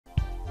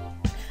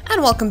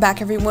And welcome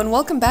back everyone,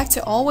 welcome back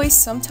to Always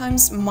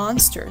Sometimes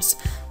Monsters.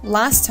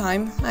 Last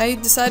time, I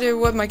decided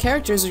what my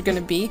characters are gonna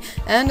be,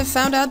 and I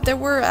found out they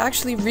were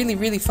actually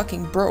really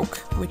fucking broke,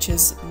 which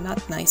is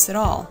not nice at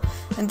all.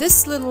 And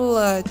this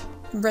little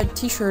red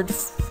t-shirt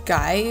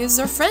guy is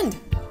our friend.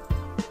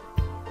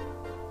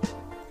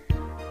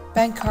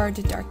 Bank card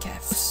to Dark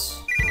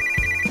F's.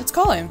 Let's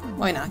call him,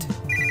 why not?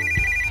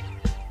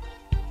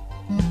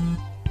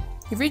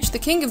 You've reached the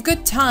king of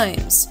good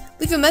times.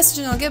 Leave a message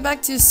and I'll get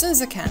back to you as soon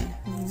as I can.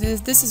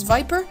 This is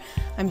Viper.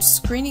 I'm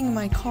screening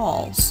my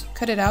calls.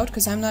 Cut it out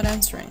because I'm not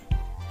answering.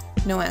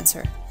 No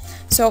answer.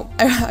 So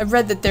I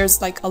read that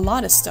there's like a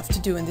lot of stuff to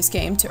do in this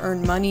game to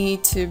earn money,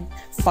 to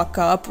fuck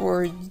up,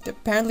 or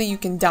apparently you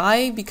can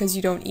die because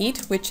you don't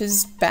eat, which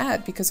is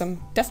bad because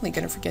I'm definitely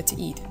gonna forget to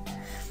eat.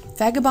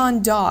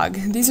 Vagabond dog.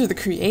 These are the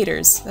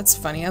creators. That's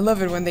funny. I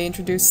love it when they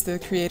introduce the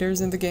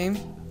creators in the game.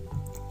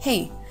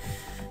 Hey,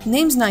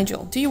 name's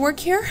Nigel. Do you work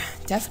here?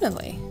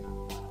 Definitely.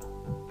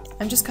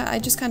 I just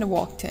kind of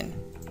walked in.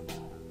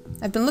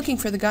 I've been looking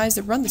for the guys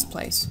that run this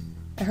place.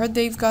 I heard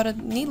they've got a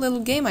neat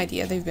little game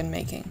idea they've been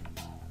making.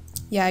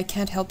 Yeah, I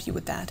can't help you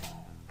with that.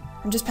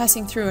 I'm just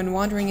passing through and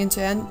wandering into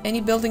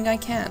any building I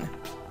can.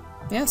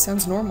 Yeah,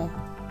 sounds normal.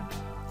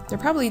 They're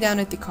probably down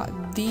at the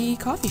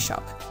coffee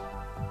shop.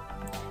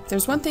 If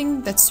there's one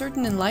thing that's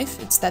certain in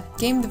life, it's that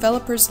game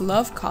developers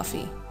love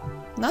coffee.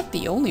 Not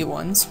the only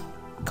ones.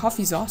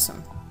 Coffee's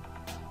awesome.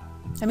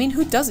 I mean,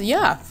 who doesn't?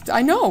 Yeah,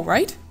 I know,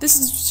 right? This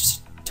is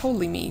just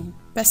totally me.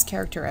 Best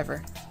character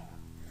ever.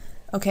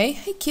 Okay,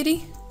 hey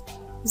kitty.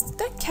 Is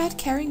that cat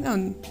carrying?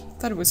 Oh, I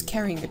thought it was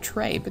carrying a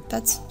tray, but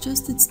that's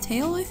just its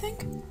tail, I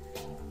think?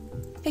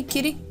 Hey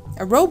kitty.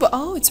 A robot.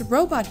 Oh, it's a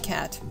robot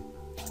cat.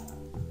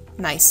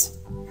 Nice.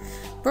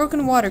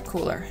 Broken water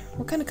cooler.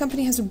 What kind of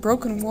company has a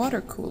broken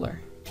water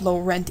cooler? Low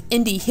rent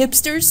indie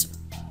hipsters?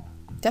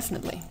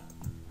 Definitely.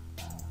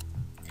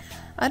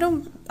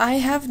 I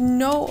have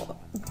no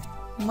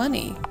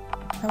money.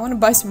 I want to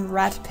buy some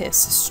rat piss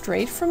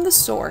straight from the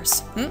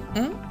source.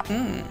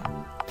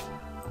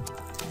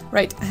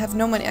 Right, I have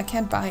no money. I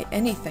can't buy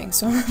anything,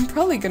 so I'm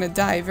probably gonna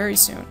die very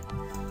soon.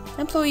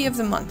 Employee of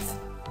the month.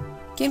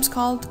 Game's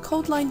called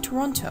Codeline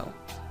Toronto.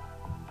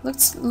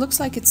 Looks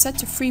like it's set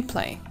to free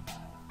play.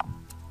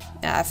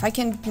 If I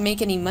can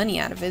make any money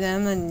out of it,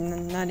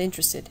 I'm not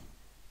interested.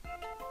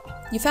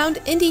 You found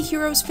Indie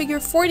Heroes figure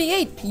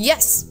 48.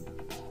 Yes!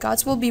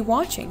 Gods will be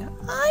watching.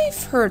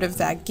 I've heard of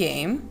that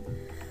game.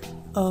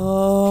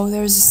 Oh,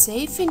 there's a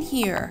safe in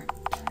here.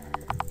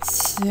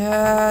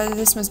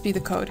 This must be the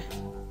code.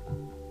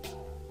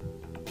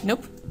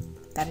 Nope,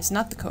 that is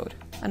not the code.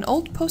 An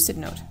old post-it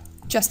note.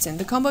 Justin,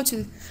 the combo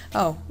to...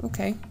 Oh,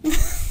 okay.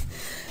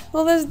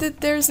 Well,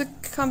 there's a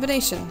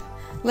combination.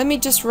 Let me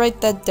just write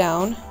that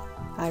down.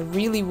 I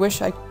really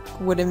wish I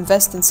would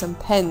invest in some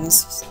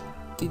pens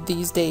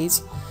these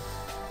days.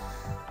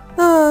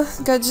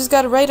 Just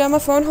gotta write on my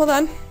phone, hold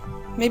on.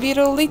 Maybe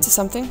it'll lead to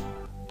something.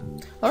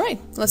 Alright,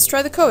 let's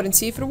try the code and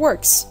see if it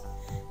works.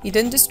 You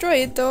didn't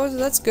destroy it though, so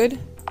that's good.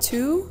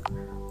 2,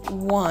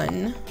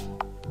 1,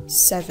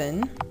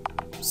 7,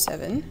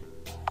 7,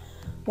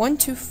 1,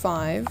 2,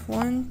 5,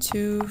 1,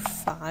 2,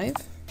 5.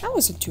 That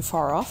wasn't too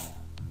far off.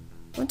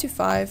 1, 2,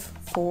 5,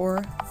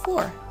 4,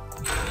 4.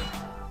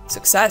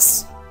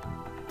 Success!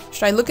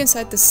 Should I look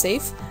inside the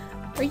safe?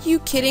 Are you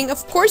kidding?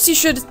 Of course you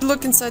should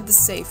look inside the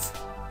safe!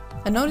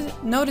 A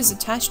note is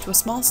attached to a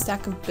small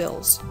stack of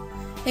bills.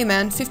 Hey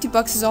man, 50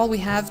 bucks is all we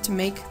have to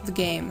make the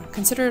game.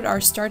 Consider it our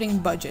starting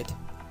budget.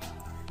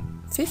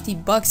 50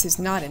 bucks is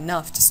not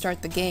enough to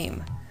start the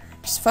game.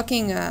 Just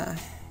fucking,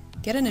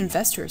 get an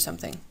investor or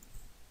something.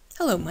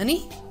 Hello,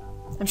 money.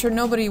 I'm sure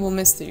nobody will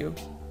miss you.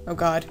 Oh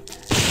god.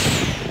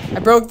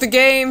 I broke the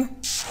game!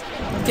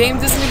 The game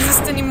doesn't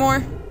exist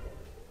anymore.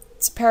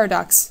 It's a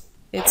paradox.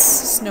 It's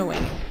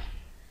snowing.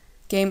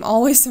 Game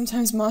Always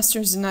Sometimes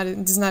Monsters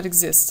does not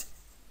exist.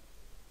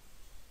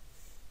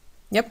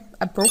 Yep,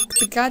 I broke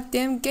the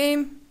goddamn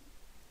game.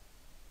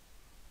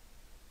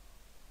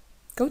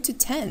 Go to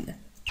 10.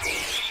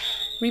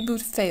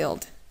 Reboot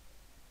failed.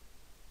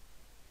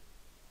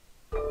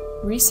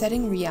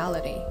 Resetting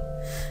reality.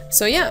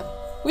 So yeah,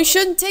 we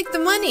shouldn't take the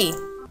money.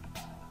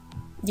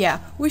 Yeah,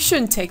 we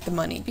shouldn't take the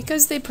money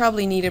because they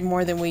probably need it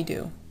more than we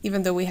do,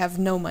 even though we have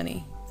no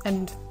money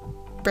and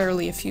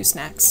barely a few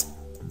snacks.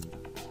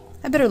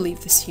 I better leave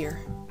this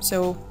here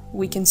so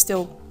we can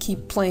still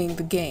keep playing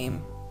the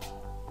game.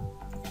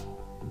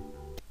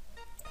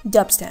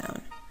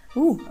 Dubstown.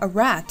 Ooh, a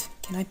rat.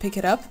 Can I pick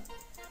it up?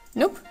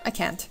 Nope, I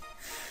can't.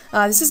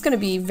 This is gonna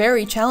be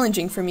very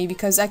challenging for me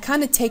because I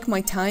kind of take my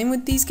time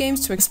with these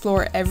games to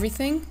explore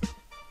everything.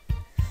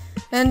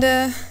 And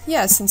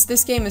yeah, since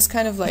this game is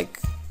kind of like...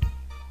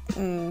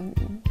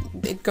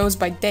 it goes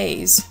by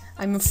days,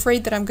 I'm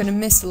afraid that I'm gonna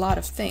miss a lot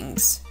of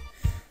things.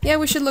 Yeah,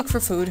 we should look for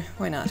food.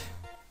 Why not?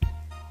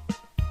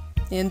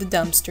 In the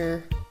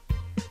dumpster.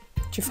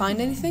 Did you find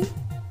anything?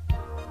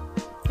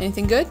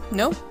 Anything good?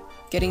 No?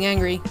 Getting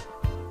angry.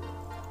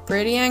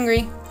 Pretty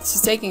angry. This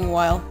is taking a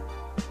while.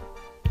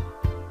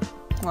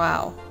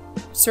 Wow.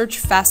 Search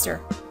faster.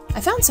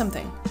 I found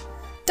something.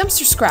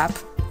 Dumpster scrap.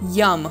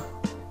 Yum.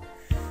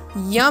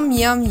 Yum,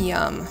 yum,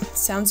 yum.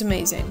 Sounds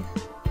amazing.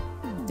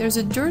 There's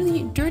a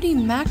dirty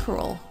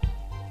mackerel.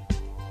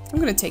 I'm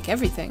gonna take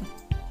everything.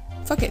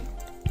 Fuck it.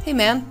 Hey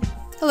man.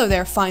 Hello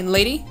there, fine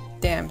lady.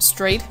 Damn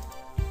straight.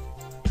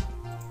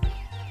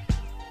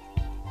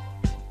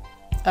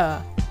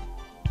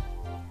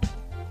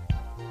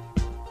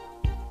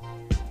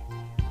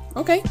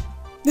 Okay.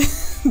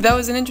 That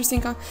was an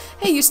interesting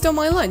Hey, you stole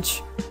my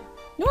lunch.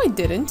 No, I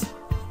didn't.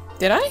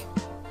 Did I?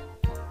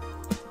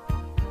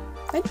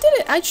 I did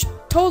it. I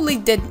totally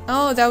did.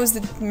 Oh, that was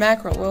the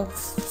mackerel. Well,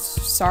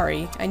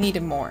 sorry. I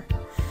needed more.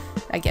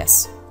 I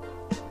guess.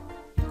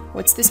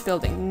 What's this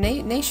building?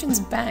 Nations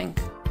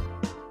Bank.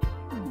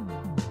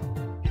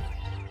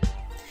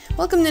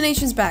 Welcome to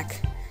Nations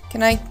Bank.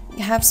 Can I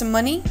have some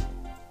money?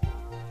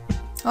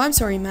 Oh, I'm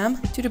sorry,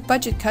 ma'am. Due to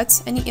budget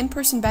cuts, any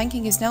in-person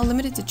banking is now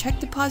limited to check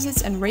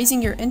deposits and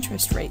raising your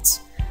interest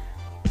rates.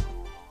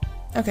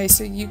 Okay,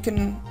 so you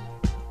can...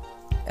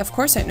 Of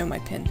course I know my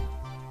PIN.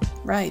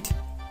 Right.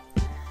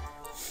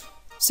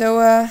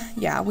 So,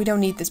 yeah, we don't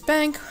need this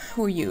bank.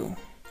 Who are you?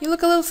 You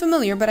look a little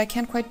familiar, but I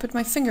can't quite put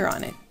my finger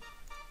on it.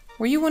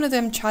 Were you one of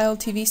them child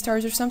TV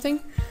stars or something?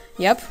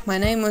 Yep, my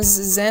name was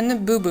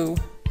ZenBear.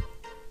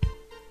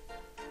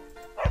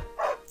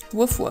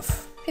 Woof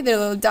woof. Hey there,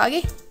 little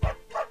doggy.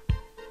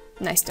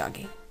 Nice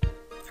doggy.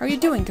 How are you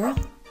doing, girl?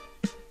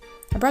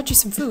 I brought you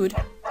some food.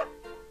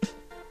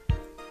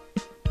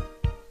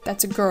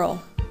 That's a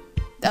girl.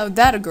 Oh,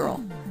 that a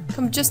girl.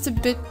 Come just a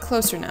bit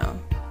closer now.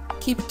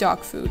 Keep dog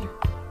food.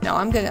 No,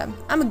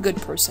 I'm a good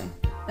person.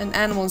 And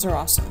animals are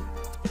awesome.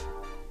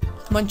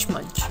 Munch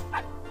munch.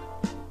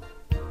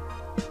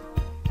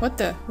 What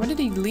did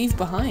he leave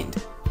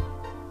behind?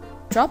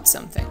 Dropped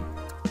something.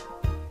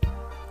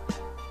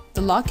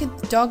 The locket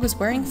the dog was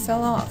wearing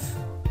fell off.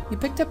 You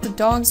picked up the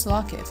dog's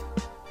locket.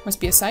 Must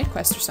be a side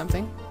quest or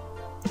something.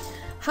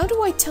 How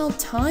do I tell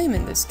time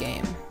in this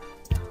game?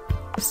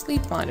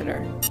 Sleep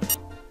monitor.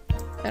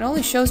 It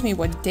only shows me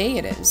what day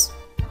it is.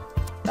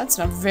 That's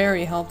not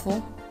very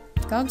helpful.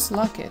 Dog's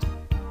locket.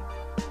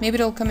 Maybe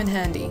it'll come in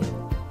handy.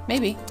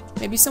 Maybe.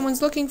 Maybe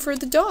someone's looking for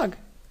the dog.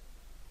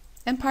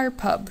 Empire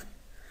Pub.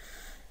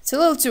 It's a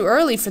little too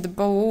early for the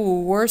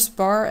worst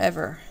bar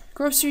ever.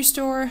 Grocery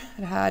store.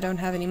 I don't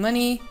have any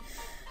money.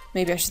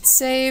 Maybe I should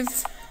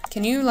save.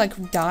 Can you,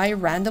 like, die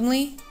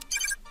randomly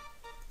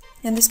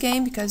in this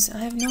game? Because I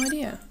have no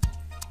idea.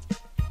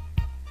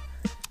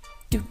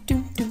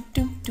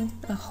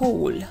 A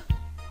hole.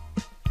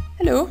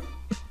 Hello.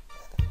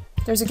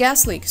 There's a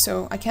gas leak,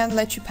 so I can't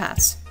let you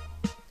pass.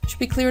 Should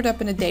be cleared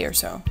up in a day or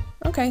so.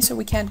 Okay, so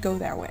we can't go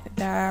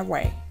that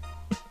way.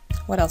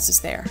 What else is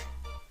there?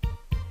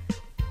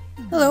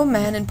 Hello,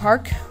 man in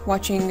park,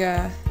 watching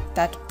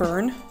that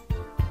burn.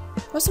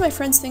 Most of my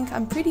friends think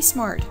I'm pretty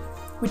smart,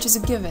 which is a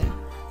given.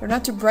 They're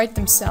not too bright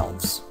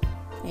themselves.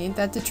 Ain't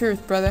that the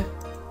truth, brother?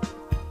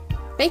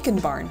 Bacon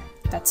barn.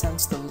 That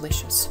sounds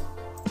delicious.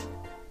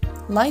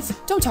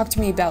 Life? Don't talk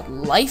to me about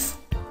life.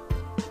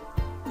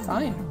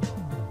 Fine.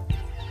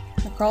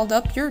 I crawled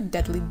up your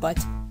deadly butt.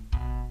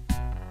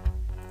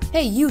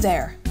 Hey, you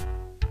there.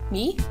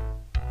 Me?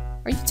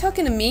 Are you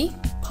talking to me,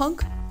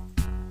 punk?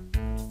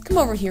 Come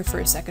over here for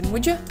a second,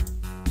 would you?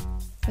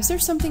 Is there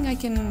something I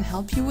can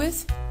help you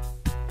with?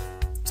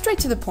 Straight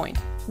to the point.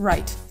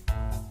 Right.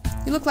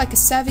 You look like a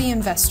savvy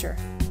investor.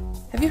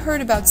 Have you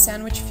heard about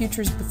sandwich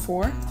futures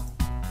before?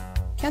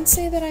 Can't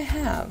say that I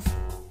have.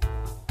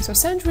 So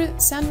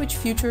sandwich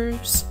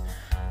futures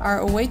are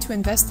a way to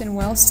invest in,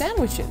 well,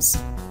 sandwiches.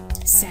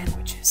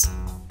 Sandwiches.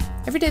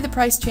 Every day the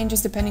price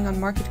changes depending on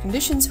market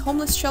conditions,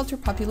 homeless shelter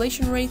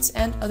population rates,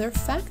 and other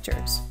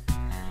factors.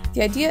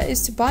 The idea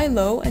is to buy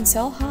low and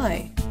sell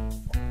high.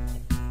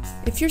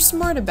 If you're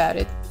smart about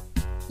it,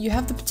 you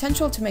have the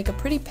potential to make a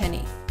pretty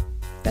penny.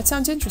 That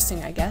sounds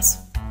interesting, I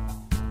guess.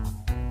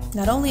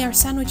 Not only are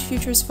sandwich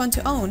futures fun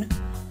to own,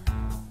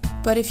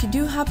 but if you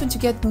do happen to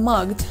get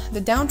mugged,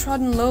 the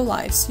downtrodden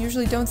lowlifes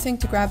usually don't think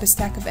to grab a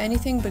stack of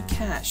anything but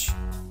cash.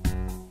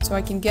 So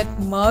I can get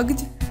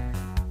mugged?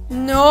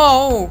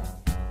 No!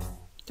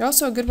 They're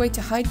also a good way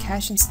to hide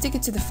cash and stick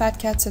it to the fat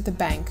cats at the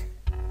bank.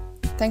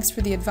 Thanks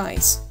for the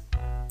advice.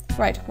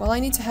 Right, well I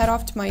need to head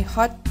off to my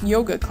hot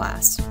yoga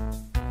class.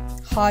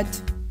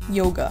 Hot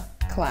yoga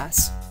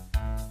class.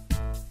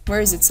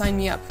 Where is it? Sign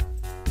me up.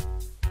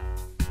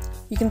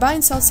 You can buy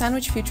and sell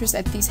sandwich futures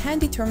at these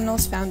handy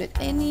terminals found at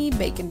any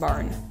bacon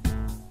barn.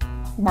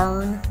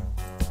 Barn.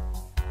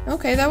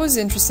 Okay, that was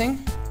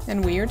interesting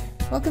and weird.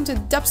 Welcome to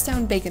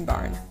Dubstown Bacon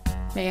Barn.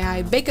 May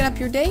I bacon up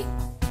your day?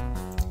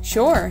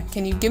 Sure.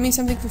 Can you give me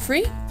something for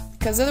free?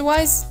 Because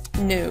otherwise,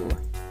 no.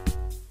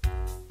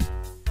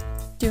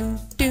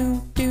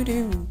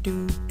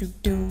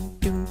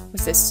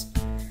 What's this?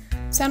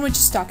 Sandwich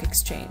stock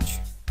exchange.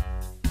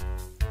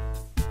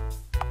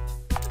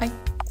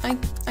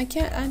 I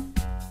can't.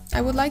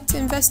 I would like to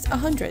invest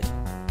 100.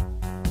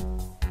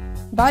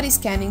 Body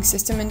scanning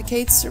system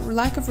indicates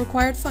lack of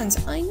required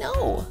funds. I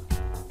know.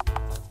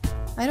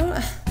 I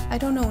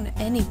don't own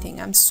anything.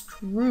 I'm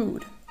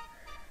screwed.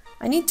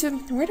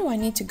 Where do I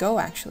need to go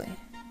actually?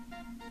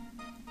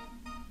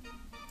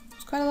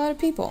 Quite a lot of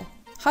people.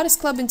 Hottest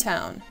club in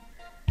town.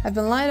 I've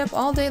been lined up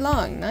all day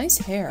long. Nice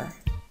hair.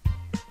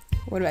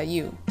 What about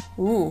you?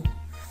 Ooh.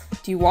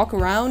 Do you walk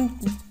around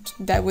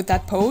with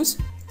that pose?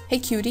 Hey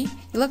cutie,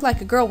 you look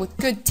like a girl with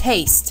good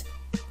taste.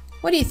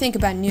 What do you think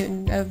about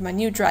my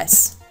new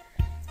dress?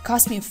 It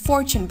cost me a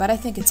fortune, but I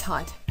think it's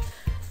hot.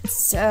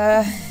 It's,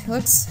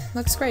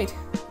 looks great.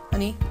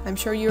 Honey, I'm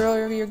sure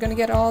you're gonna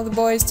get all the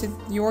boys to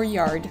your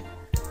yard.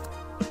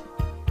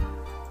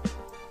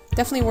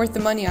 Definitely worth the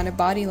money on a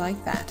body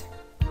like that.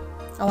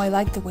 Oh, I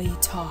like the way you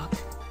talk.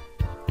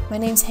 My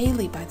name's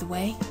Haley, by the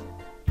way.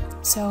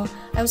 So,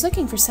 I was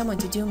looking for someone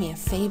to do me a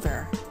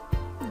favor.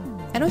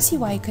 I don't see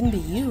why it couldn't be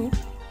you.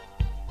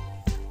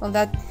 Well,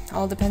 that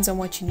all depends on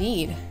what you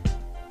need.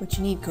 What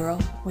you need, girl.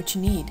 What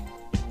you need.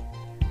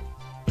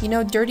 You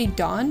know Dirty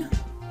Don?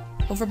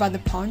 Over by the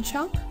pawn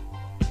shop?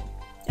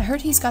 I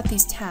heard he's got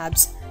these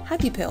tabs.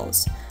 Happy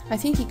pills. I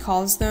think he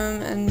calls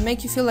them and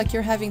make you feel like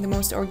you're having the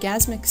most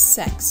orgasmic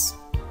sex.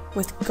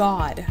 With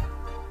God.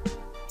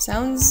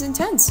 Sounds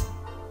intense.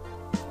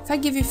 If I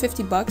give you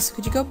 50 bucks,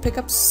 could you go pick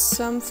up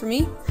some for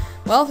me?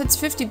 Well, if it's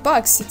 50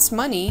 bucks, it's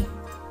money.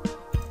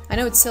 I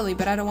know it's silly,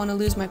 but I don't want to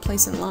lose my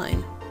place in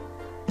line.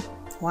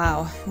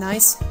 Wow,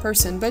 nice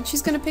person, but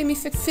she's gonna pay me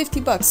 50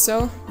 bucks,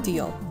 so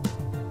deal.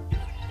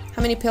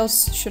 How many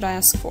pills should I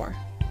ask for?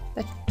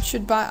 That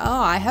should buy...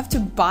 Oh, I have to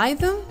buy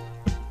them?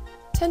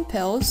 10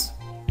 pills.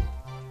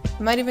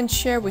 I might even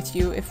share with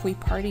you if we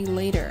party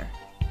later.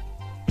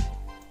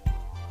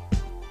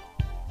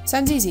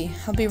 Sounds easy.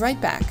 I'll be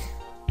right back.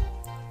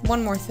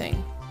 One more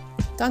thing.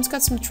 Don's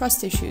got some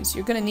trust issues.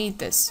 You're gonna need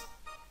this.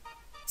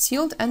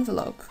 Sealed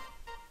envelope.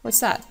 What's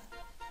that?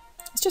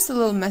 It's just a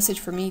little message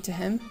from me to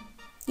him.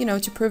 You know,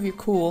 to prove you're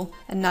cool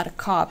and not a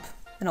cop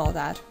and all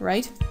that,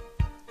 right?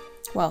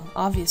 Well,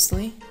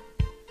 obviously.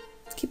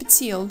 Keep it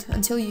sealed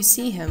until you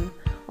see him,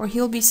 or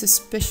he'll be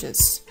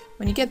suspicious.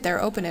 When you get there,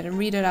 open it and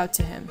read it out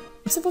to him.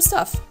 Simple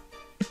stuff.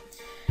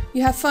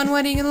 You have fun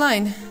waiting in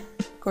line.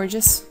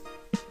 Gorgeous.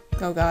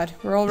 Oh god,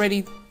 we're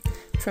already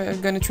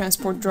gonna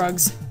transport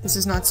drugs. This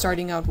is not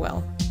starting out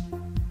well.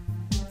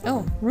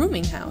 Oh,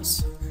 rooming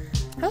house.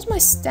 How's my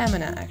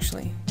stamina,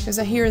 actually? Because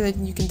I hear that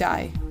you can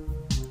die.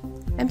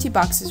 Empty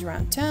boxes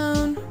around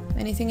town.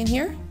 Anything in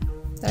here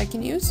that I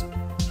can use?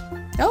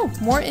 Oh,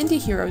 more Indie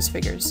Heroes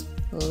figures.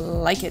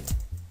 Like it.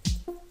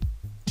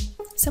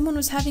 Someone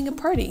was having a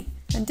party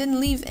and didn't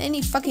leave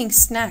any fucking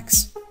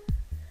snacks.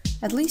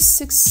 At least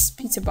 6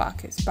 pizza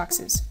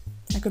boxes.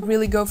 I could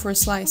really go for a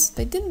slice.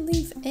 They didn't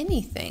leave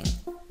anything.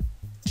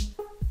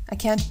 I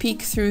can't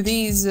peek through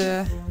these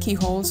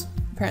keyholes,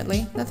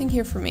 apparently. Nothing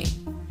here for me.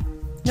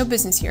 No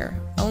business here.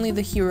 Only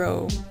the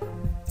hero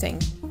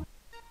thing.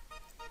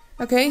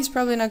 Okay, he's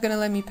probably not gonna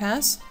let me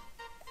pass.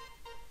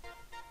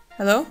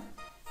 Hello?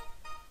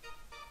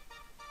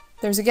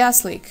 There's a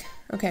gas leak.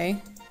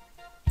 Okay.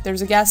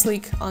 There's a gas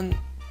leak on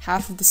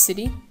half of the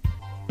city.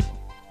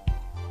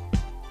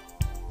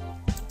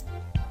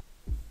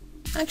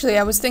 Actually,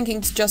 I was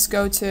thinking to just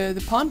go to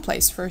the pawn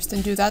place first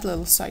and do that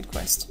little side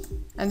quest.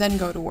 And then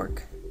go to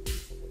work.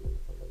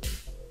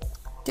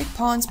 Dig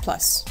Pawns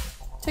Plus.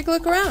 Take a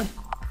look around.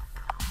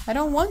 I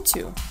don't want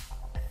to.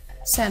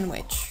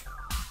 Sandwich.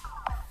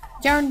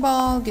 Yarn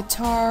ball,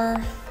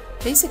 guitar.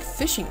 Basic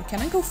fishing. Can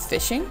I go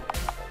fishing?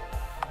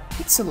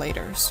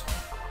 Pixelators.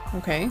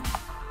 Okay.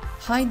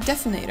 High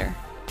definitor.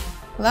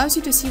 Allows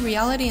you to see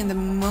reality in the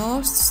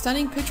most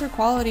stunning picture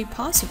quality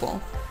possible.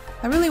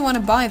 I really want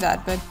to buy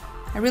that, but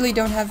I really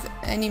don't have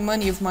any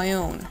money of my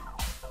own.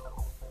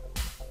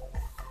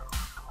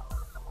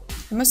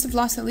 I must have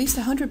lost at least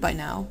 100 by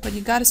now, but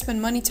you gotta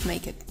spend money to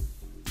make it.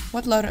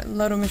 What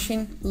lotto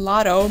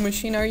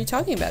machine are you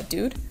talking about,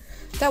 dude?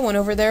 That one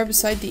over there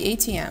beside the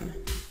ATM.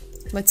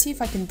 Let's see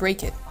if I can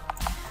break it.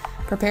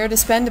 Prepare to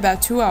spend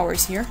about 2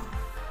 hours here.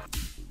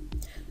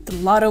 The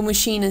lotto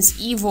machine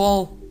is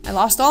evil. I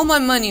lost all my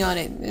money on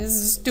it. This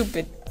is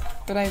stupid.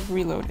 But I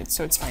reloaded,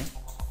 so it's fine.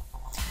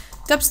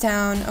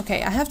 Dubstown.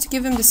 Okay, I have to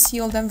give him the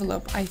sealed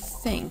envelope, I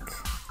think.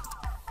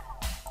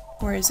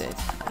 Where is it?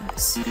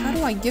 How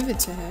do I give it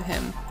to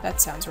him?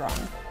 That sounds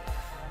wrong.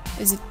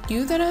 Is it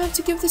you that I have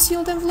to give the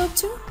sealed envelope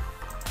to?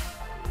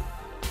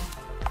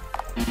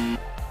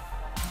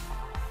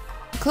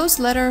 A closed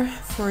letter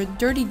for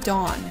Dirty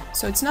Dawn.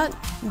 So it's not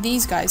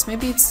these guys.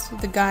 Maybe it's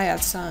the guy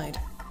outside.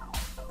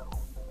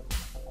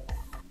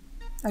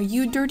 Are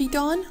you Dirty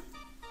Dawn?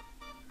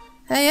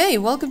 Hey,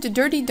 welcome to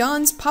Dirty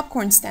Dawn's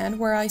popcorn stand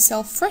where I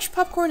sell fresh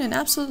popcorn and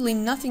absolutely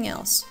nothing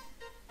else.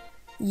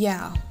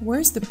 Yeah,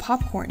 where's the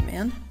popcorn,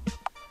 man?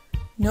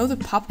 Know the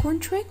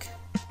popcorn trick?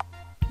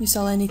 You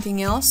sell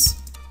anything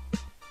else?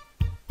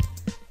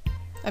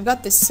 I've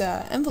got this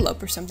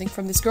envelope or something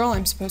from this girl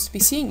I'm supposed to be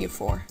seeing you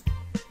for.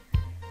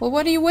 Well,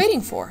 what are you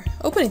waiting for?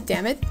 Open it,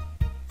 damn it.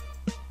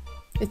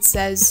 It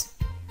says...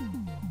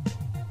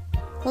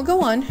 Well,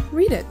 go on,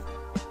 read it.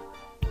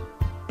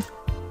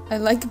 I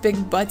like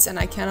big butts and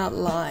I cannot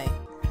lie.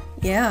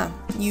 Yeah,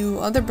 you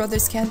other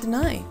brothers can't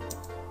deny.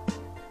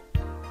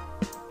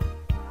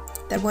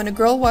 That when a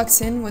girl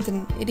walks in with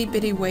an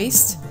itty-bitty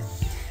waist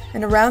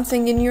and a round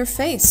thing in your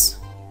face.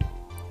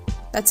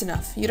 That's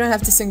enough. You don't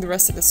have to sing the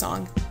rest of the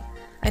song.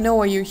 I know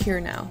why you're here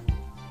now.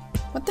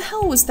 What the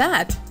hell was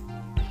that?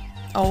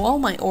 Oh, all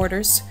my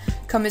orders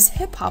come as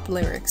hip-hop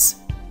lyrics.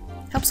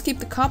 Helps keep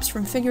the cops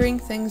from figuring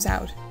things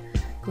out.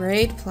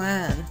 Great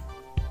plan.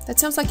 That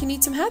sounds like you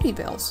need some happy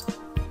pills.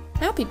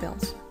 Happy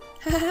pills.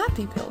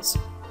 Happy pills.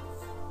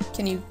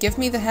 Can you give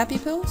me the happy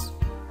pills?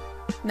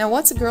 Now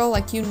what's a girl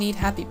like you need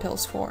happy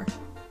pills for?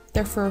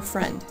 They're for a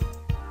friend.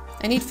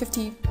 I need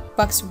 50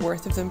 bucks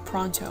worth of them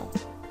pronto.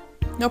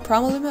 No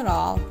problem at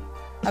all.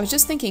 I was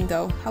just thinking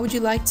though, how would you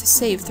like to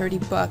save 30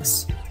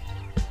 bucks?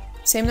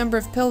 Same number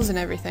of pills and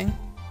everything.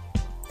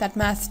 That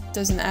math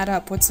doesn't add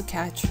up, what's the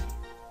catch?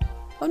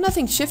 Oh,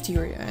 nothing shifty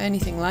or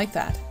anything like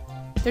that.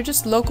 They're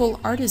just local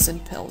artisan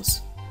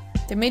pills.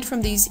 They're made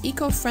from these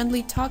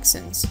eco-friendly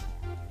toxins.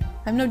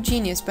 I'm no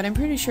genius, but I'm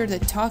pretty sure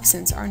that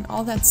toxins aren't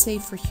all that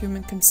safe for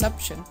human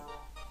consumption.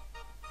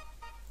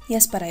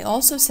 Yes, but I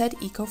also said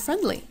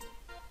eco-friendly.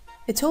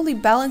 It totally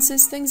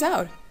balances things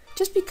out.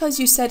 Just because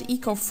you said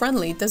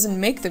eco-friendly doesn't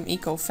make them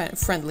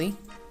eco-friendly.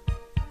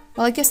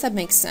 Well, I guess that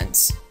makes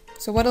sense.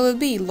 So what'll it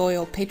be,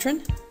 loyal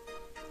patron?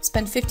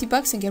 Spend 50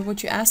 bucks and get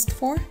what you asked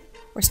for?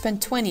 Or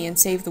spend 20 and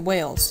save the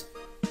whales?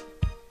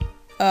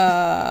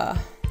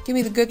 Give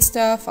me the good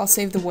stuff, I'll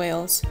save the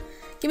whales.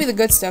 Give me the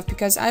good stuff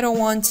because I don't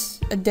want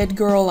a dead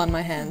girl on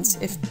my hands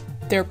if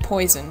they're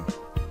poison.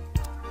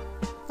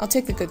 I'll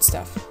take the good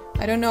stuff.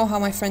 I don't know how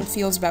my friend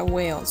feels about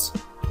whales.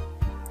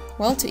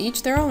 Well, to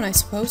each their own, I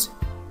suppose.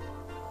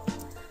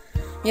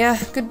 Yeah,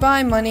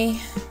 goodbye,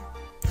 money.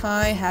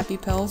 Hi, happy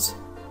pills.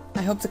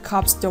 I hope the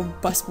cops don't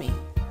bust me.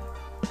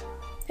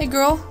 Hey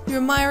girl, you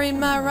admiring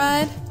my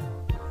ride?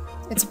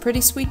 It's a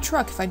pretty sweet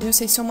truck, if I do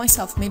say so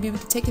myself. Maybe we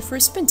could take it for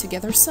a spin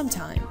together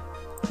sometime.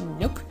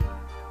 Nope.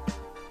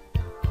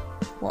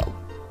 Whoa.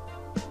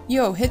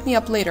 Yo, hit me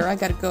up later, I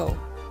gotta go.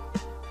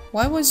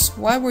 Why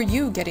were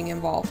you getting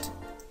involved?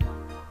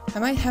 I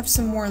might have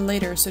some more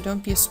later, so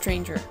don't be a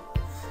stranger.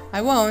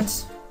 I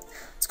won't.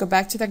 Let's go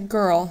back to that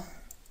girl.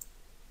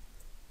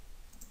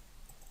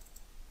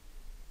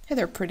 Hey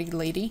there, pretty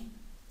lady.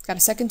 Got a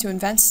second to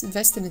invest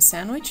in a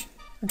sandwich?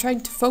 I'm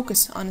trying to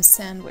focus on a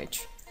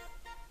sandwich.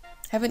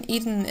 Haven't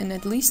eaten in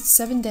at least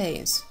 7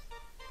 days.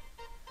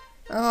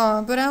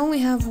 Oh, but I only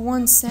have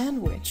one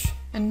sandwich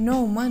and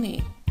no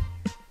money.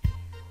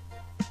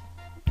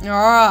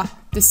 Ah,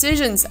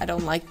 decisions! I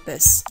don't like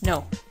this.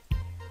 No.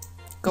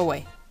 Go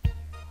away.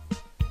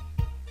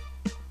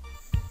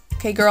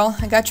 Okay, girl,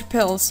 I got your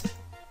pills.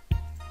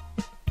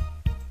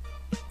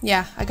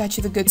 Yeah, I got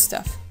you the good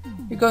stuff.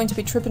 You're going to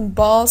be tripping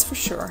balls for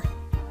sure.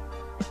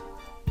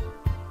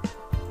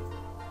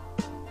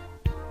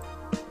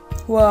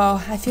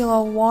 Whoa, I feel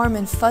all warm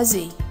and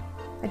fuzzy.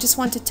 I just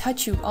want to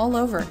touch you all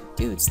over.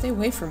 Dude, stay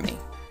away from me.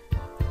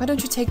 Why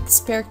don't you take the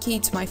spare key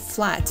to my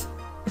flat?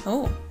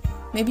 Oh,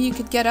 maybe you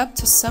could get up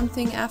to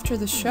something after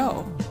the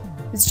show.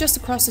 It's just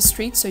across the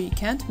street, so you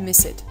can't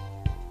miss it.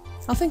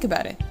 I'll think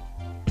about it.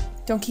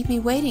 Don't keep me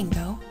waiting,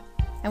 though.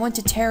 I want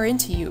to tear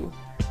into you.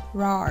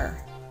 Rawr.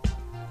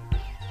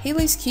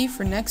 Haley's key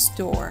for next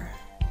door.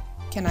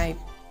 Can I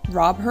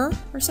rob her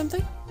or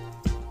something?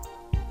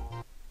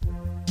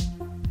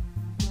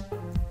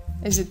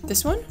 Is it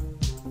this one?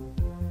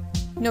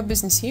 No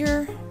business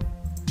here.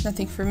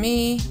 Nothing for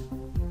me.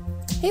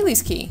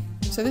 Haley's key.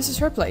 So this is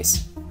her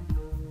place.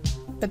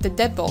 But the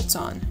deadbolt's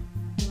on.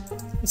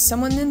 Is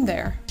someone in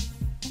there?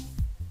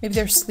 Maybe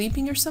they're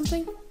sleeping or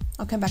something?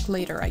 I'll come back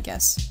later, I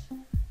guess.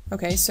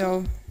 Okay,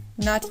 so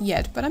not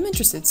yet, but I'm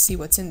interested to see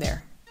what's in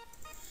there.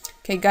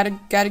 Okay,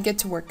 gotta get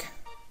to work.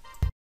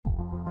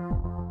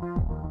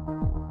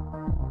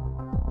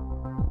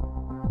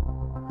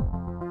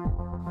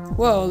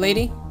 Whoa,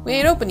 lady. We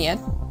ain't open yet.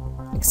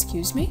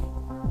 Excuse me?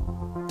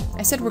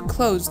 I said we're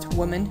closed,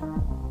 woman.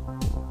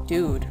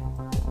 Dude.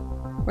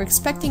 We're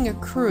expecting a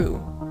crew.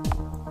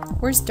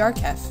 Where's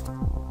Darkhef?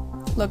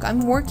 Look,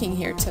 I'm working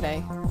here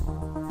today.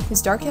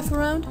 Is Darkhef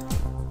around?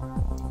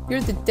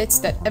 You're the ditz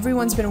that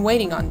everyone's been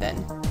waiting on then.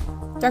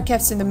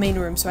 Darkhef's in the main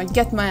room, so I'd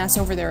get my ass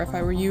over there if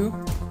I were you.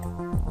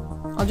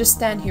 I'll just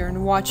stand here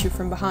and watch you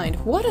from behind.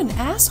 What an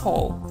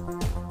asshole!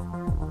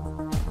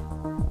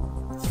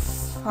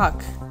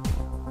 Fuck.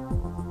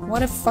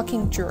 What a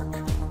fucking jerk.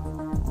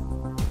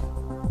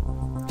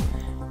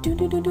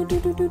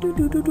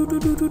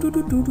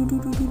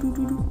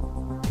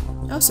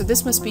 Oh, so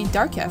this must be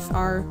Darkhef,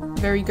 our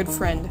very good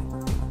friend.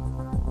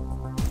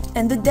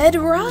 And the dead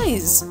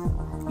rise!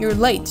 You're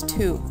late,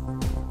 too.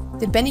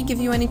 Did Benny give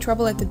you any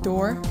trouble at the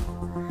door?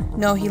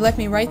 No, he let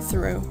me right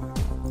through.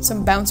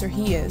 Some bouncer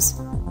he is.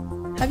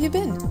 Have you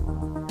been?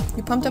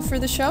 You pumped up for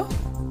the show?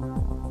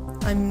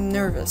 I'm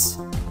nervous.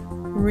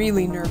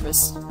 Really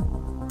nervous.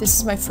 This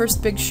is my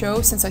first big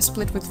show since I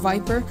split with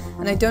Viper,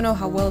 and I don't know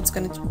how well it's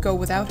gonna go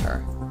without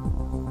her.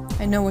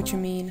 I know what you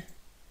mean.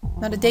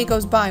 Not a day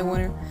goes by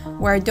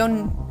where I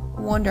don't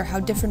wonder how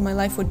different my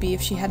life would be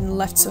if she hadn't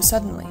left so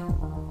suddenly.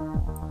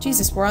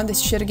 Jesus, we're on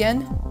this shit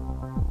again?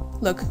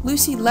 Look,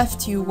 Lucy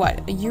left you,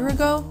 what, a year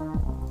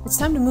ago? It's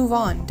time to move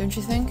on, don't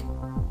you think?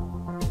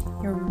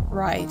 You're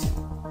right.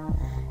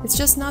 It's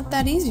just not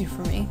that easy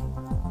for me.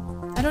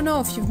 I don't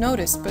know if you've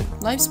noticed, but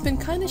life's been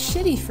kinda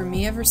shitty for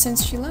me ever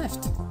since she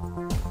left.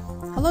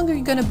 How long are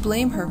you gonna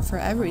blame her for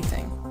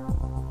everything?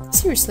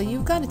 Seriously,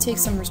 you've gotta take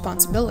some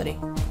responsibility.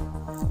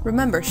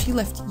 Remember, she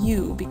left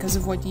you because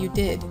of what you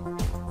did.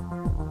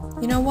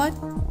 You know what?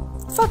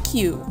 Fuck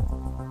you!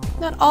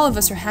 Not all of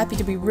us are happy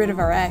to be rid of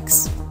our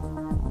ex.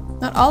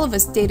 Not all of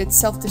us dated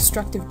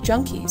self-destructive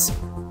junkies.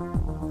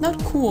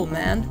 Not cool,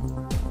 man.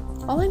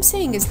 All I'm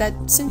saying is that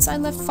since I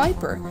left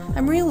Viper,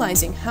 I'm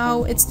realizing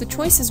how it's the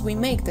choices we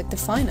make that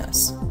define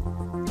us.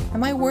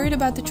 Am I worried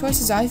about the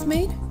choices I've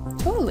made?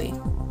 Totally.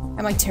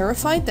 Am I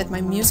terrified that my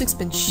music's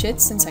been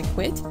shit since I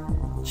quit?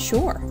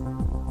 Sure.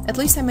 At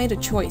least I made a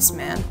choice,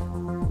 man.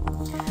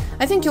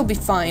 I think you'll be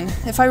fine.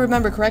 If I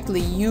remember correctly,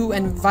 you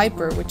and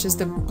Viper, which is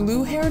the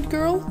blue-haired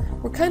girl,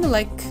 were kinda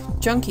like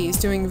junkies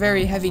doing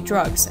very heavy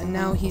drugs, and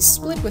now he's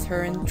split with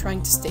her and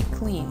trying to stay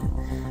clean.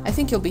 I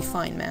think you'll be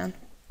fine, man.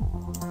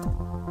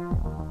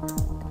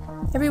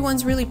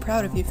 Everyone's really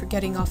proud of you for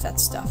getting off that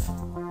stuff.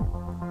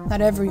 Not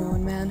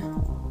everyone,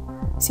 man.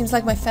 Seems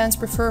like my fans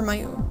prefer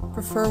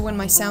when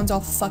my sound's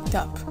all fucked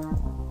up.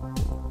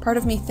 Part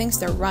of me thinks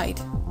they're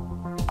right.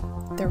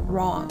 They're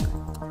wrong.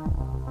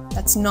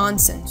 That's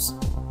nonsense.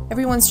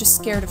 Everyone's just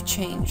scared of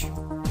change.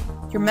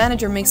 Your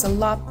manager makes a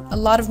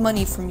lot of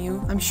money from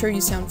you. I'm sure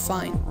you sound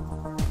fine.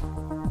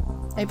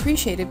 I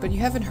appreciate it, but you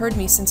haven't heard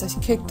me since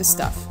I kicked the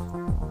stuff.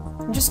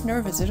 I'm just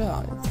nervous,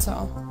 that's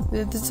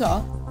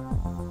all.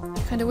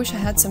 Kinda wish I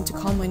had some to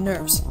calm my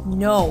nerves.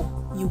 No,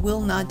 you will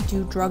not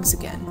do drugs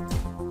again.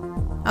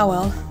 Ah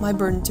well, my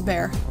burden to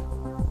bear.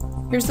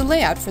 Here's the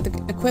layout for the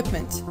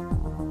equipment.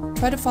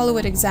 Try to follow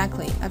it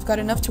exactly. I've got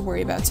enough to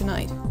worry about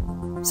tonight.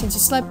 Since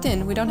you slept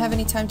in, we don't have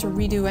any time to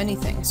redo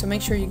anything, so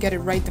make sure you get it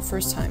right the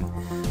first time.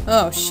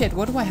 Oh shit,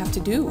 what do I have to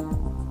do?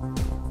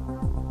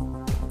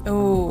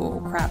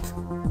 Oh, crap.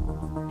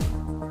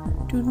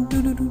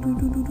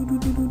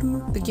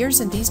 The gear's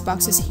in these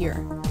boxes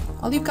here.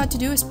 All you've got to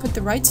do is put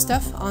the right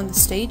stuff on the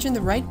stage in the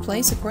right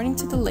place according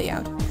to the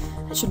layout.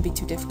 That shouldn't be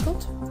too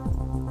difficult.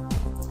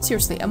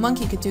 Seriously, a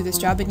monkey could do this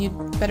job and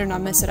you'd better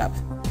not mess it up.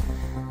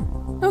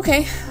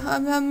 Okay,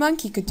 a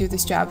monkey could do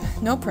this job.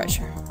 No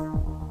pressure.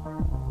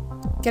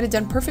 Get it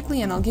done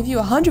perfectly and I'll give you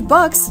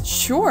 $100.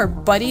 Sure,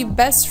 buddy,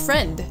 best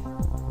friend.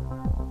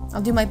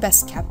 I'll do my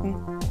best, Captain.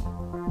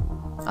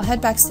 I'll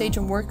head backstage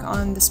and work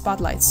on the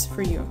spotlights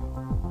for you.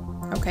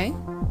 Okay?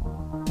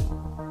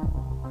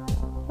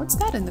 What's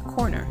that in the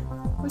corner?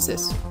 What's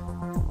this?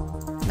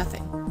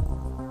 Nothing.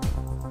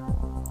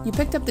 You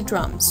picked up the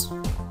drums.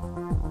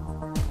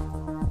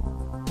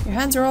 Your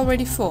hands are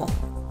already full.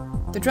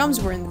 The drums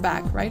were in the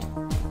back, right?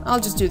 I'll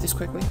just do this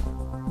quickly.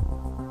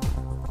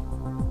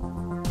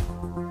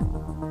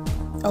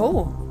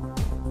 Oh.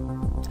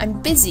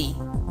 I'm busy.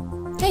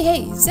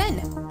 Hey, Zen!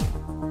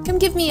 Come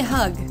give me a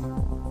hug.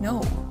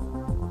 No.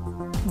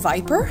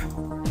 Viper?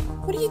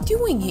 What are you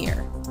doing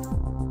here?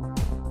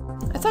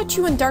 I thought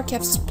you and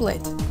Darkev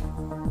split.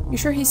 You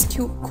sure he's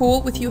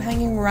cool with you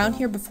hanging around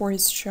here before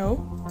his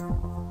show?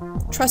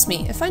 Trust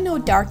me, if I know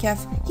Darkev,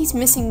 he's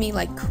missing me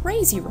like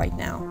crazy right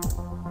now.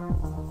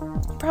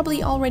 He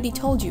probably already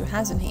told you,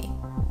 hasn't he?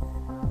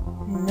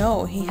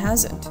 No, he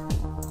hasn't.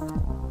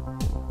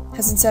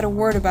 Hasn't said a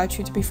word about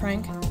you, to be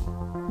frank.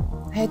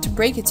 I had to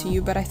break it to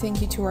you, but I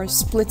think you two are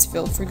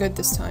Splitsville for good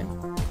this time.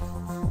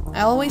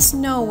 I always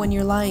know when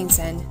you're lying,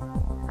 Zen.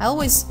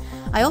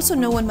 I also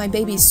know when my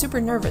baby's super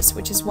nervous,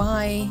 which is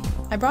why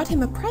I brought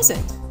him a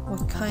present.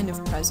 What kind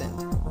of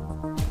present?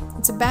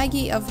 It's a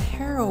baggie of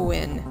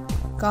heroin.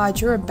 God,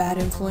 you're a bad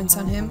influence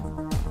on him.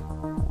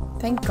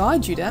 Thank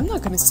God you did. I'm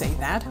not gonna say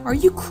that. Are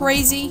you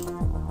crazy?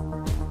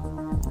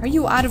 Are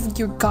you out of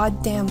your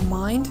goddamn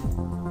mind?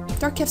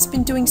 Darkev's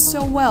been doing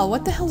so well.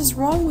 What the hell is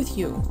wrong with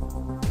you?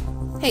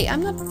 Hey,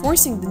 I'm not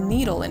forcing the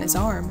needle in his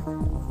arm.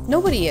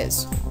 Nobody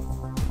is.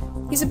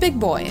 He's a big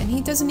boy, and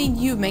he doesn't need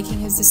you making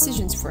his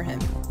decisions for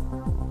him.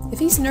 If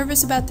he's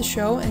nervous about the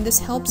show and this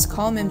helps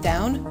calm him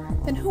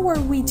down, then who are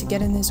we to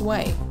get in his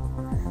way?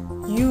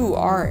 You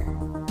are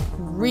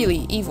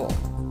really evil.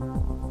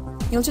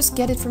 You'll just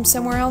get it from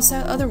somewhere else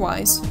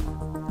otherwise.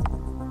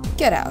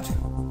 Get out.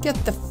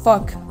 Get the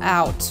fuck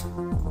out.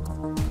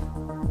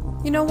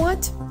 You know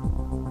what?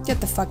 Get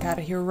the fuck out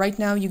of here right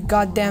now, you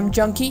goddamn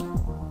junkie.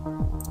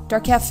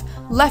 Darkev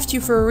left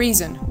you for a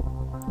reason.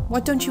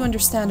 What don't you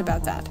understand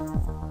about that?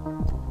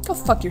 Go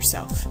fuck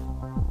yourself.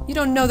 You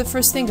don't know the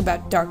first thing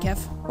about Darkev,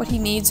 what he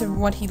needs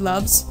and what he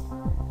loves.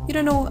 You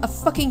don't know a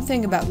fucking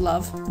thing about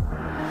love.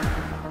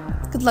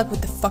 Good luck with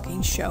the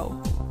fucking show.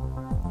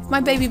 If my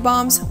baby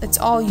bombs, it's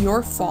all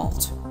your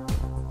fault.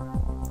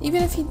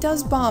 Even if he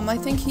does bomb, I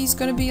think he's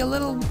gonna be a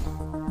little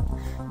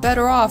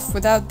better off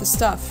without the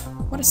stuff.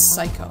 What a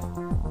psycho.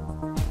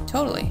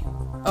 Totally.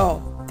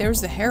 Oh, there's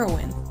the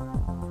heroin.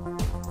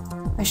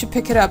 I should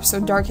pick it up so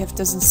Darkev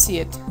doesn't see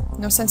it.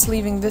 No sense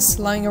leaving this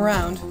lying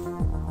around.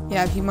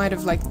 Yeah, he might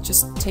have, like,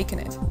 just taken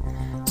it.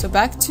 So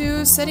back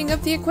to setting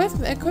up the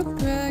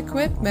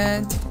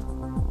equipment.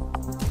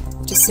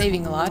 Just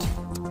saving a lot.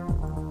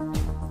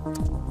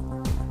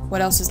 What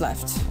else is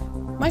left?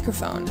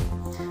 Microphone.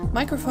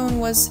 Microphone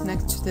was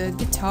next to the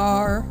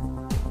guitar.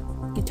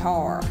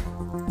 Guitar.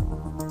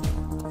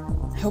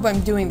 I hope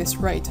I'm doing this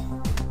right.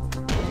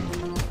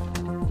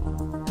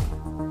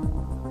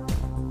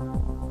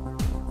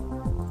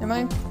 Am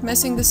I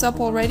messing this up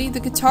already? The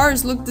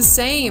guitars look the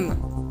same!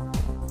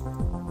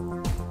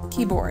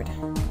 Keyboard.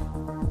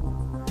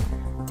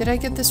 Did I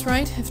get this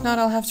right? If not,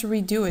 I'll have to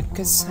redo it,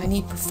 because I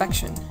need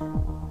perfection.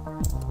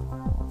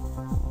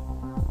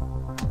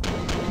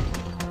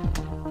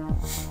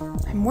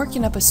 I'm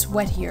working up a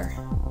sweat here.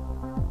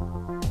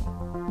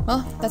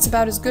 Well, that's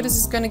about as good as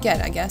it's gonna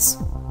get, I guess.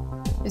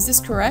 Is this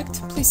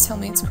correct? Please tell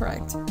me it's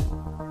correct.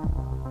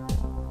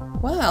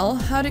 Well,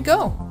 how'd it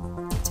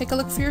go? Take a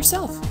look for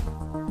yourself.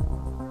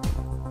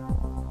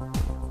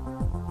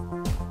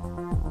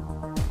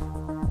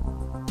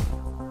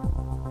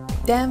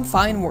 Damn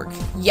fine work.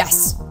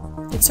 Yes!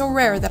 It's so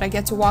rare that I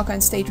get to walk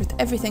on stage with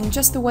everything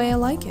just the way I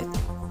like it.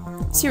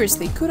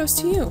 Seriously, kudos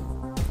to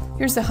you.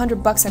 Here's the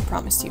 $100 I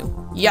promised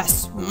you.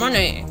 Yes,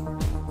 money!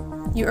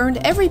 You earned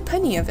every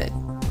penny of it.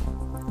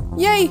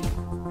 Yay!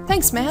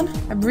 Thanks, man.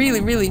 I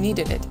really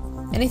needed it.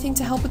 Anything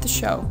to help with the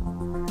show.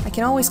 I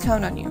can always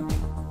count on you.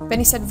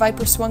 Benny said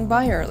Viper swung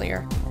by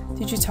earlier.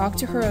 Did you talk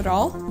to her at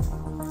all?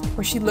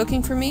 Was she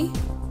looking for me?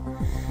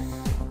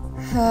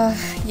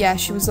 Yeah,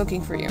 she was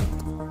looking for you.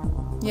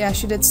 Yeah,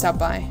 she did stop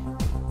by.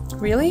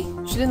 Really?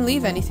 She didn't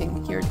leave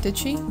anything here, did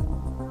she?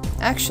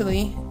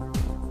 Actually,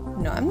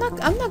 no, I'm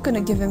not gonna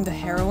give him the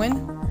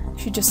heroin.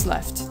 She just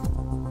left.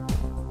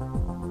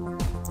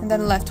 And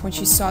then left when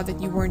she saw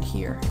that you weren't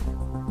here.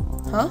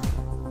 Huh?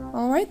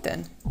 Alright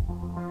then.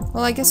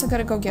 Well, I guess I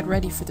gotta go get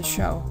ready for the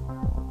show.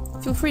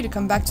 Feel free to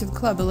come back to the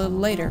club a little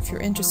later if you're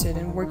interested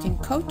in working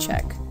coat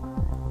check.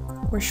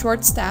 We're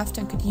short-staffed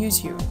and could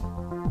use you.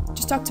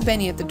 Just talk to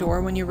Benny at the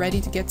door when you're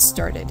ready to get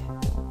started.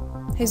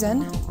 Hey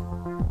Zen,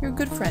 you're a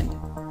good friend.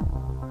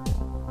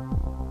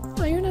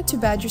 Oh, you're not too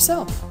bad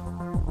yourself.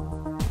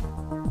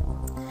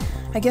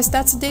 I guess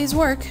that's a day's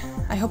work.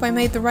 I hope I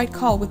made the right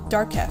call with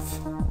Darkef.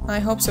 I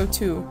hope so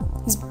too.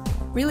 He's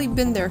really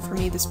been there for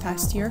me this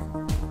past year.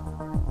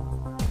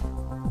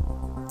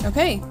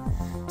 Okay,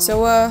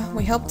 so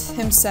we helped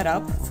him set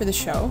up for the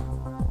show.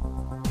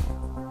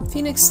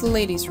 Phoenix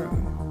ladies'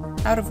 room.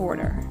 Out of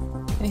order.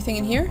 Anything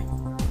in here?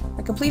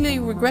 I completely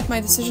regret my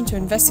decision to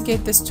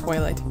investigate this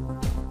toilet.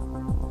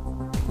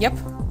 Yep.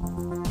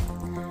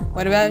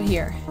 What about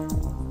here?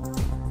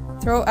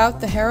 Throw out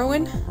the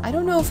heroin? I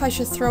don't know if I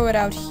should throw it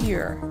out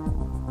here.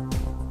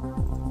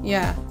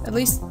 Yeah, at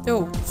least...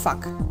 Oh,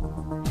 fuck.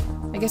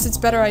 I guess it's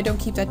better I don't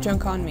keep that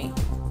junk on me.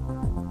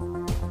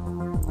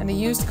 And a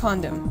used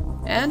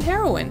condom. And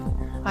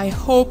heroin. I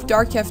hope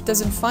Darkef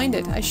doesn't find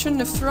it. I shouldn't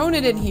have thrown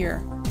it in here.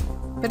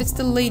 But it's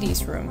the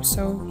ladies' room,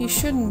 so he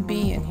shouldn't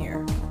be in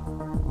here.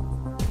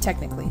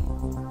 Technically.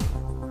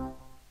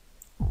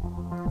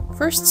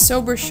 First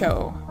sober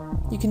show.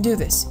 You can do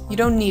this. You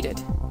don't need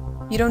it.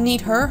 You don't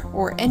need her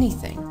or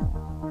anything.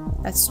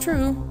 That's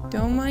true.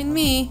 Don't mind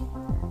me.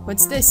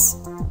 What's this?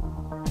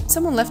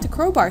 Someone left a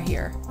crowbar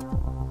here.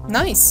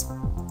 Nice.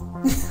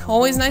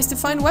 Always nice to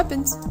find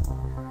weapons.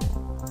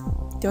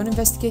 Don't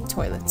investigate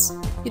toilets.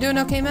 You doing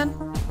okay, man?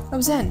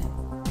 Oh, Zen.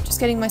 Just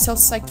getting myself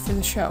psyched for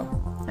the show.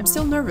 I'm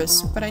still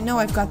nervous, but I know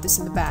I've got this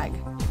in the bag.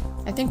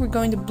 I think we're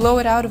going to blow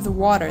it out of the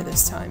water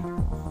this time.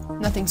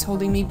 Nothing's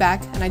holding me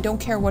back, and I don't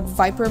care what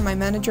Viper, my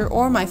manager,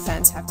 or my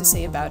fans have to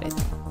say about it.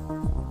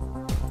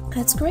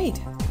 That's great.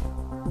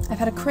 I've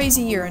had a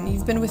crazy year, and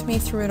you've been with me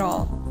through it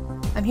all.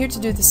 I'm here to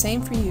do the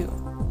same for you.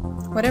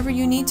 Whatever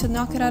you need to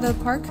knock it out of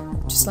the park,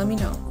 just let me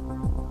know.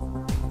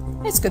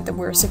 It's good that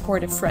we're a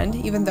supportive friend,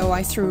 even though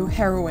I threw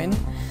heroin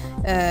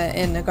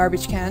in a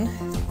garbage can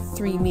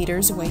 3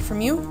 meters away from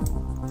you.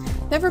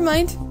 Never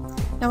mind.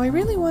 Now I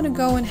really want to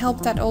go and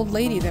help that old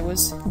lady that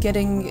was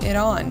getting it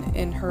on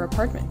in her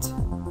apartment.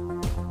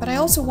 But I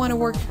also want to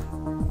work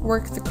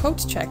the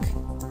coat check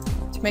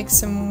to make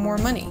some more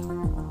money.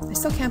 I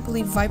still can't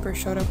believe Viper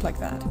showed up like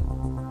that.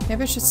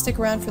 Maybe I should stick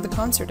around for the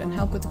concert and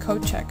help with the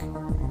coat check.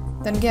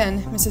 Then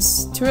again,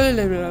 Mrs.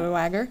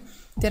 Turlewagger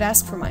did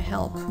ask for my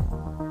help.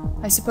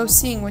 I suppose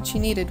seeing what she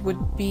needed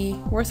would be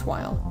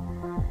worthwhile.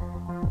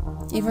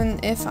 Even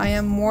if I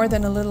am more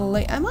than a little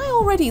late. Am I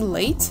already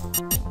late?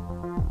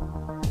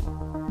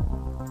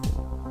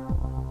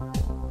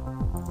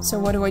 So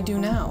what do I do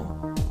now?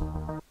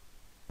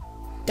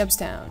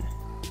 Dubstown.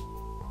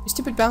 Your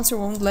stupid bouncer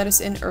won't let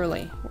us in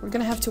early. We're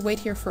gonna have to wait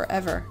here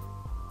forever.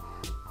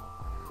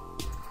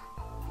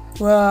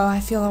 Whoa, I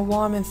feel all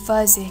warm and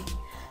fuzzy.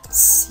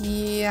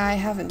 See, I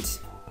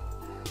haven't.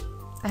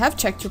 I have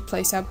checked your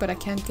place out, but I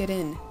can't get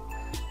in.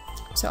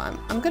 So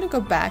I'm gonna go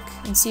back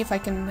and see if I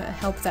can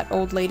help that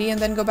old lady and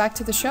then go back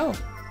to the show.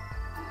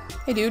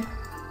 Hey, dude.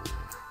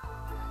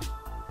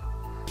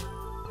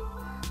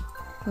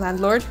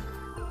 Landlord?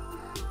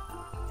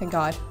 Thank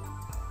God.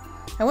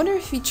 I wonder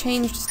if he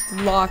changed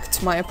the lock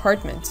to my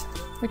apartment.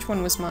 Which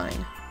one was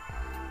mine?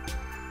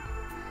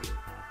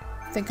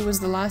 I think it was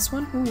the last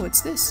one. Ooh,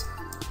 what's this?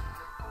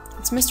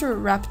 It's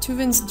Mr.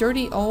 Raptuvin's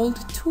dirty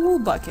old tool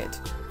bucket.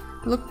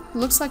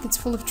 Looks like it's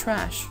full of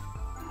trash.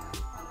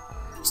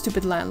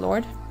 Stupid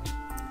landlord.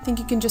 Think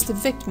you can just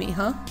evict me,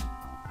 huh?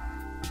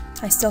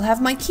 I still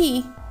have my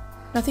key.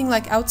 Nothing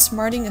like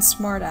outsmarting a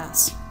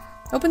smartass.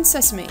 Open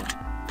sesame.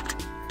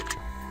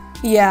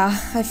 Yeah,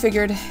 I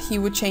figured he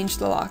would change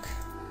the lock.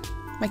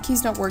 My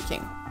key's not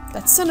working.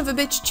 That son of a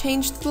bitch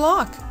changed the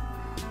lock.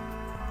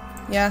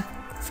 Yeah,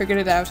 figured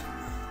it out.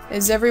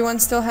 Is everyone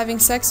still having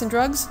sex and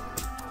drugs?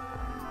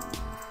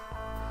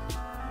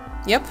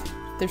 Yep,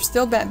 they're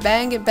still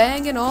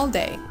banging all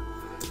day.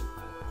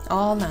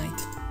 All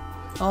night.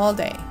 All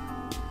day.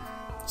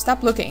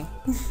 Stop looking.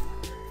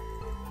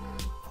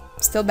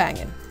 Still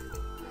banging.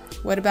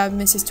 What about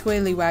Mrs.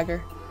 Toilet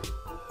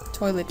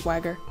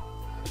Wagger?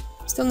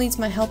 Still needs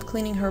my help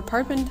cleaning her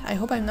apartment. I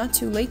hope I'm not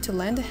too late to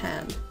lend a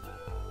hand.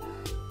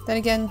 Then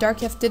again,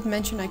 Darkef did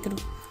mention I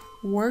could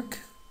work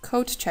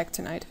coat check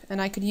tonight,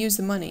 and I could use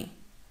the money.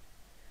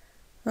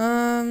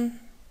 Let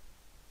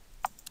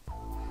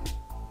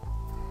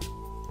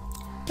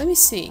me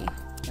see.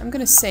 I'm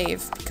gonna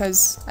save,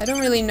 because I don't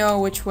really know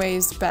which way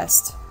is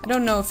best. I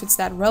don't know if it's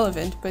that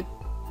relevant, but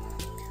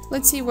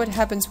let's see what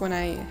happens when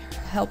I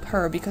help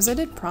her, because I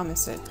did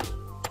promise it.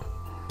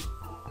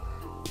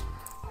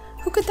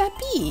 Who could that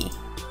be?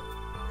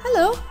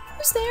 Hello,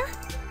 who's there?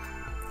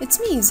 It's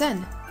me,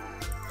 Zen.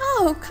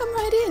 Oh, come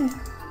right in.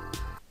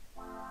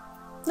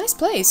 Nice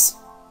place.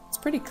 It's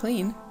pretty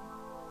clean.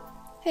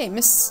 Hey,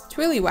 Miss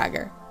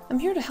Twillywagger. I'm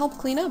here to help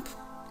clean up.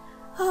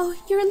 Oh,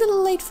 you're a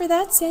little late for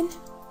that, Zen.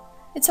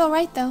 It's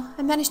alright though.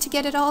 I managed to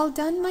get it all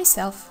done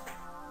myself.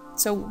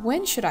 So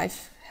when should I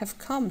have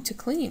come to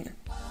clean?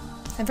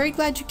 I'm very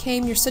glad you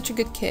came. You're such a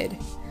good kid.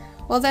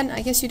 Well then,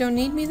 I guess you don't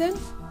need me then?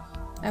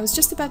 I was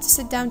just about to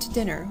sit down to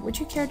dinner. Would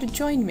you care to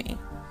join me?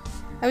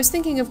 I was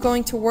thinking of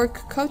going to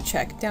work coat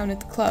check down at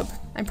the club.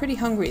 I'm pretty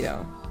hungry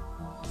though.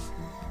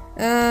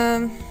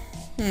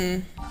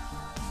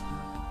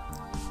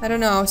 I don't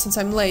know, since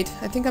I'm late,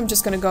 I think I'm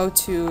just gonna go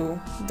to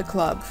the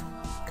club,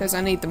 because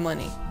I need the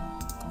money.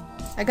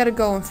 I gotta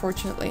go,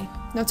 unfortunately.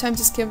 No time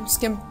to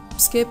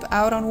skip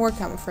out on work,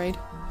 I'm afraid.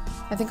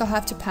 I think I'll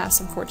have to pass,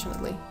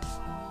 unfortunately.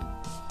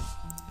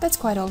 That's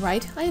quite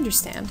alright, I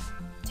understand.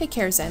 Take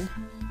care, Zen.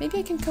 Maybe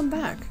I can come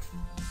back.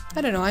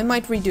 I don't know, I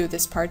might redo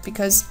this part,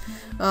 because,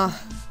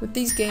 with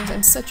these games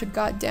I'm such a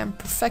goddamn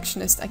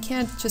perfectionist, I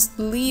can't just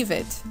leave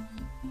it.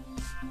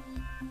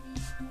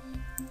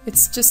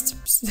 It's just...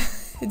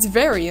 it's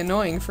very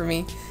annoying for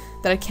me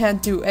that I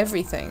can't do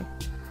everything.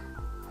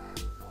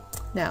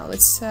 Now,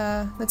 let's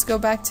go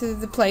back to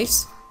the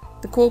place,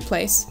 the cool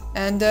place,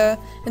 and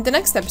in the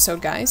next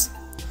episode, guys,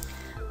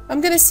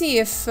 I'm gonna see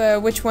if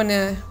which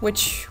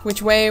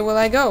way will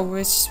I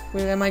go?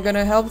 Am I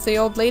gonna help the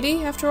old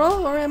lady after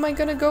all, or am I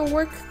gonna go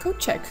work coat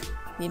check?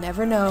 You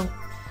never know.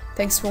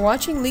 Thanks for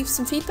watching. Leave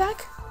some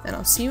feedback, and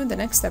I'll see you in the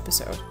next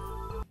episode.